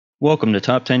Welcome to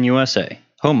Top 10 USA,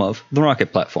 home of the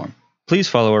Rocket Platform. Please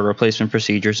follow our replacement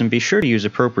procedures and be sure to use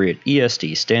appropriate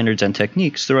ESD standards and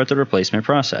techniques throughout the replacement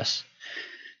process.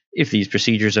 If these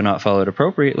procedures are not followed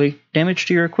appropriately, damage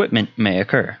to your equipment may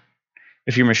occur.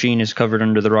 If your machine is covered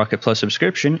under the Rocket Plus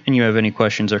subscription and you have any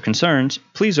questions or concerns,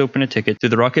 please open a ticket through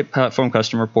the Rocket Platform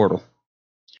customer portal.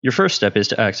 Your first step is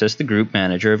to access the group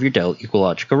manager of your Dell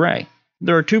EqualLogic array.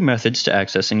 There are two methods to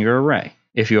accessing your array.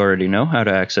 If you already know how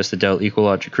to access the Dell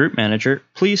EqualLogic Group Manager,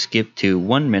 please skip to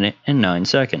 1 minute and 9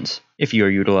 seconds. If you are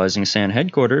utilizing SAN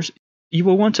Headquarters, you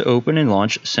will want to open and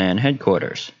launch SAN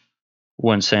Headquarters.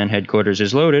 Once SAN Headquarters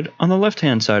is loaded, on the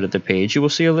left-hand side of the page you will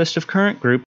see a list of current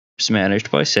groups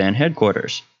managed by SAN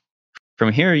Headquarters.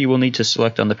 From here you will need to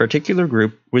select on the particular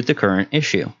group with the current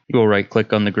issue. You will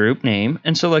right-click on the group name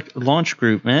and select Launch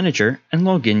Group Manager and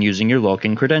log in using your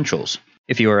login credentials.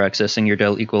 If you are accessing your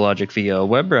Dell EqualLogic via a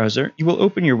web browser, you will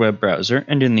open your web browser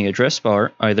and in the address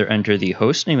bar, either enter the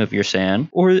host name of your SAN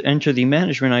or enter the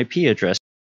management IP address.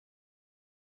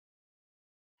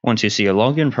 Once you see a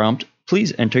login prompt,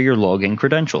 please enter your login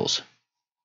credentials.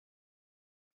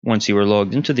 Once you are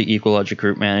logged into the EqualLogic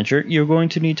Group Manager, you are going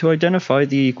to need to identify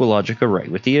the EqualLogic array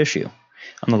with the issue.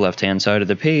 On the left-hand side of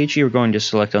the page, you are going to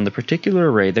select on the particular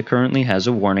array that currently has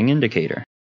a warning indicator.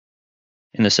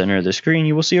 In the center of the screen,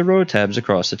 you will see a row of tabs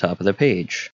across the top of the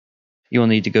page. You will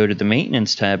need to go to the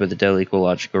Maintenance tab of the Dell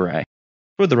EqualLogic array.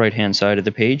 For the right-hand side of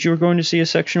the page, you are going to see a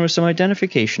section with some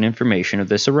identification information of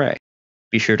this array.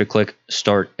 Be sure to click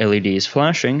Start LEDs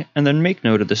Flashing, and then make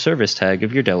note of the service tag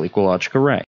of your Dell EqualLogic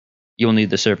array. You will need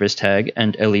the service tag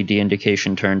and LED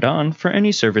indication turned on for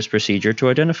any service procedure to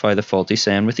identify the faulty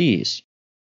SAN with ease.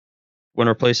 When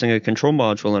replacing a control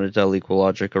module in a Dell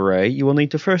EqualLogic array, you will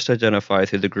need to first identify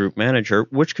through the Group Manager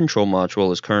which control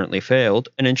module is currently failed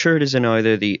and ensure it is in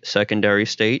either the secondary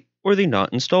state or the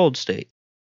not installed state.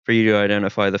 For you to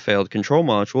identify the failed control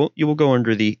module, you will go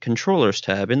under the Controllers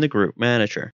tab in the Group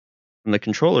Manager. From the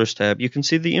Controllers tab, you can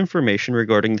see the information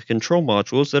regarding the control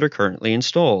modules that are currently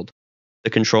installed. The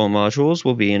control modules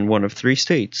will be in one of three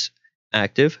states: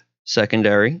 active,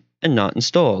 secondary, and not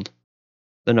installed.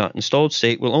 The not installed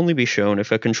state will only be shown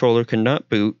if a controller cannot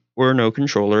boot or no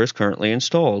controller is currently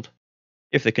installed.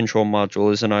 If the control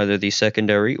module is in either the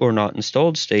secondary or not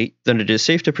installed state, then it is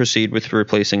safe to proceed with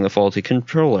replacing the faulty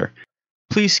controller.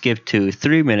 Please skip to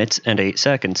 3 minutes and 8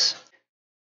 seconds.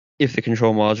 If the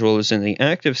control module is in the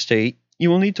active state, you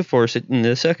will need to force it in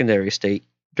the secondary state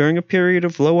during a period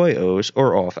of low IOs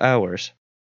or off hours.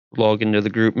 Log into the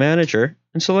Group Manager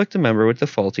and select a member with the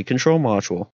faulty control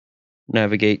module.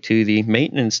 Navigate to the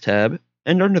Maintenance tab,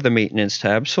 and under the Maintenance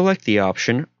tab, select the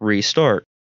option Restart.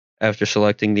 After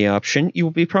selecting the option, you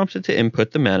will be prompted to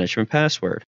input the management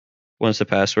password. Once the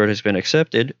password has been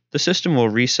accepted, the system will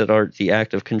restart the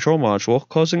active control module,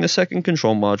 causing the second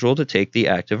control module to take the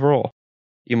active role.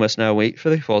 You must now wait for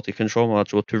the faulty control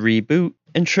module to reboot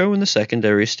and show in the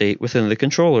secondary state within the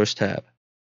Controllers tab.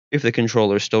 If the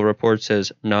controller still reports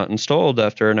as not installed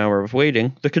after an hour of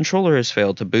waiting, the controller has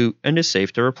failed to boot and is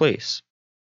safe to replace.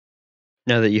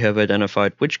 Now that you have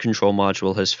identified which control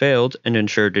module has failed and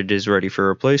ensured it is ready for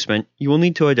replacement, you will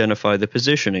need to identify the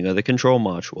positioning of the control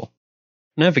module.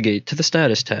 Navigate to the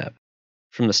Status tab.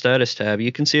 From the Status tab,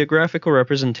 you can see a graphical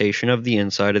representation of the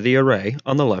inside of the array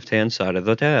on the left-hand side of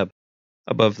the tab.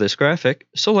 Above this graphic,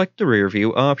 select the Rear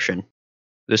View option.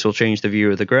 This will change the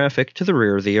view of the graphic to the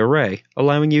rear of the array,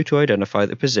 allowing you to identify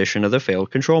the position of the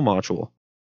failed control module.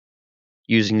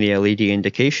 Using the LED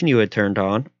indication you had turned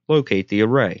on, locate the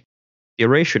array. The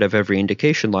array should have every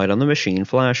indication light on the machine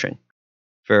flashing.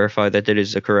 Verify that it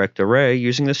is the correct array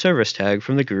using the service tag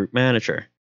from the Group Manager.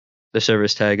 The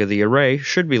service tag of the array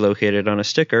should be located on a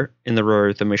sticker in the rear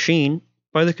of the machine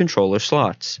by the controller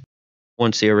slots.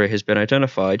 Once the array has been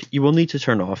identified, you will need to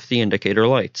turn off the indicator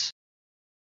lights.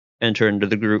 Enter into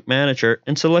the Group Manager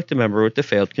and select a member with the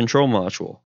failed control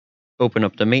module. Open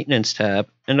up the Maintenance tab,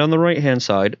 and on the right-hand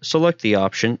side, select the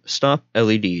option Stop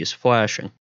LEDs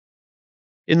Flashing.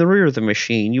 In the rear of the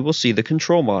machine, you will see the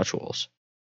control modules.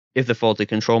 If the faulty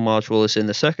control module is in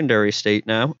the secondary state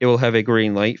now, it will have a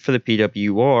green light for the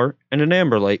PWR and an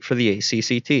amber light for the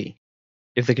ACCT.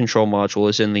 If the control module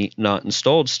is in the not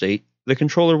installed state, the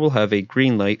controller will have a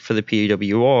green light for the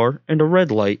PWR and a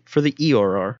red light for the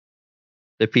ERR.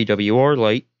 The PWR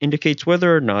light indicates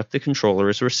whether or not the controller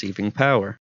is receiving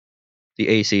power. The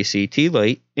ACCT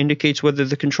light indicates whether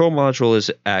the control module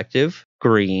is active,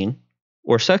 green,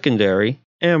 or secondary,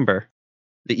 amber.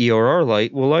 The ERR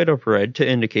light will light up red to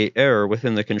indicate error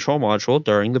within the control module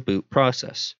during the boot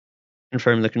process.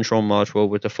 Confirm the control module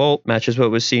with default matches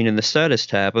what was seen in the Status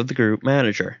tab of the Group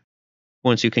Manager.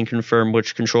 Once you can confirm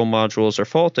which control modules are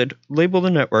faulted, label the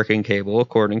networking cable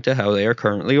according to how they are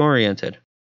currently oriented.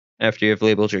 After you have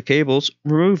labeled your cables,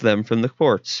 remove them from the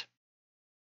ports.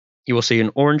 You will see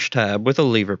an orange tab with a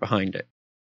lever behind it.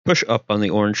 Push up on the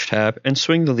orange tab and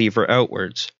swing the lever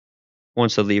outwards.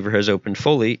 Once the lever has opened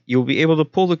fully, you will be able to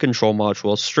pull the control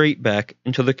module straight back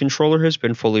until the controller has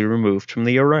been fully removed from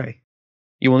the array.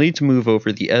 You will need to move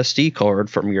over the SD card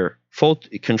from your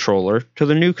faulty controller to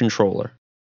the new controller.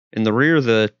 In the rear of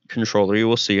the controller, you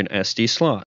will see an SD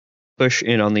slot. Push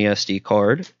in on the SD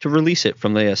card to release it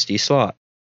from the SD slot.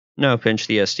 Now pinch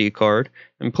the SD card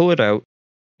and pull it out.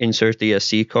 Insert the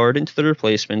SD card into the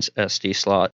replacement's SD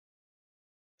slot.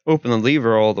 Open the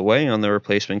lever all the way on the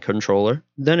replacement controller,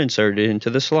 then insert it into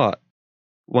the slot.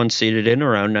 Once seated in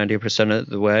around 90% of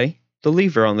the way, the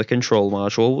lever on the control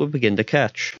module will begin to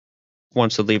catch.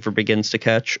 Once the lever begins to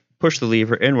catch, push the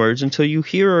lever inwards until you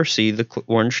hear or see the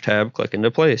orange tab click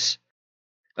into place.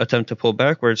 Attempt to pull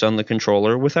backwards on the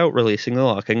controller without releasing the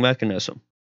locking mechanism.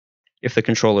 If the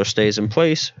controller stays in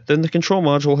place, then the control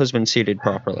module has been seated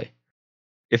properly.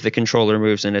 If the controller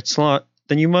moves in its slot,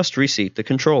 then you must reseat the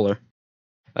controller.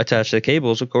 Attach the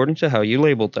cables according to how you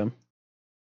labeled them.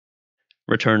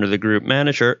 Return to the Group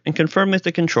Manager and confirm that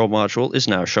the control module is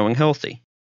now showing healthy.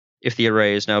 If the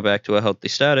array is now back to a healthy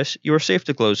status, you are safe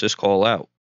to close this call out.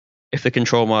 If the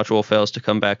control module fails to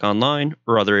come back online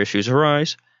or other issues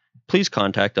arise, please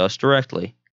contact us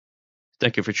directly.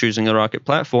 Thank you for choosing the Rocket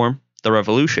Platform, the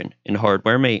revolution in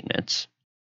hardware maintenance.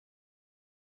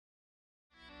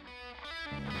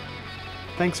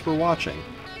 Thanks for watching.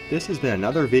 This has been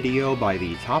another video by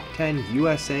the Top 10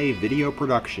 USA Video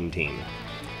Production Team.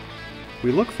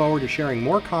 We look forward to sharing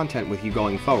more content with you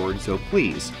going forward, so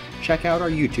please check out our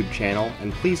YouTube channel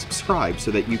and please subscribe so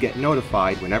that you get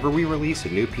notified whenever we release a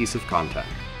new piece of content.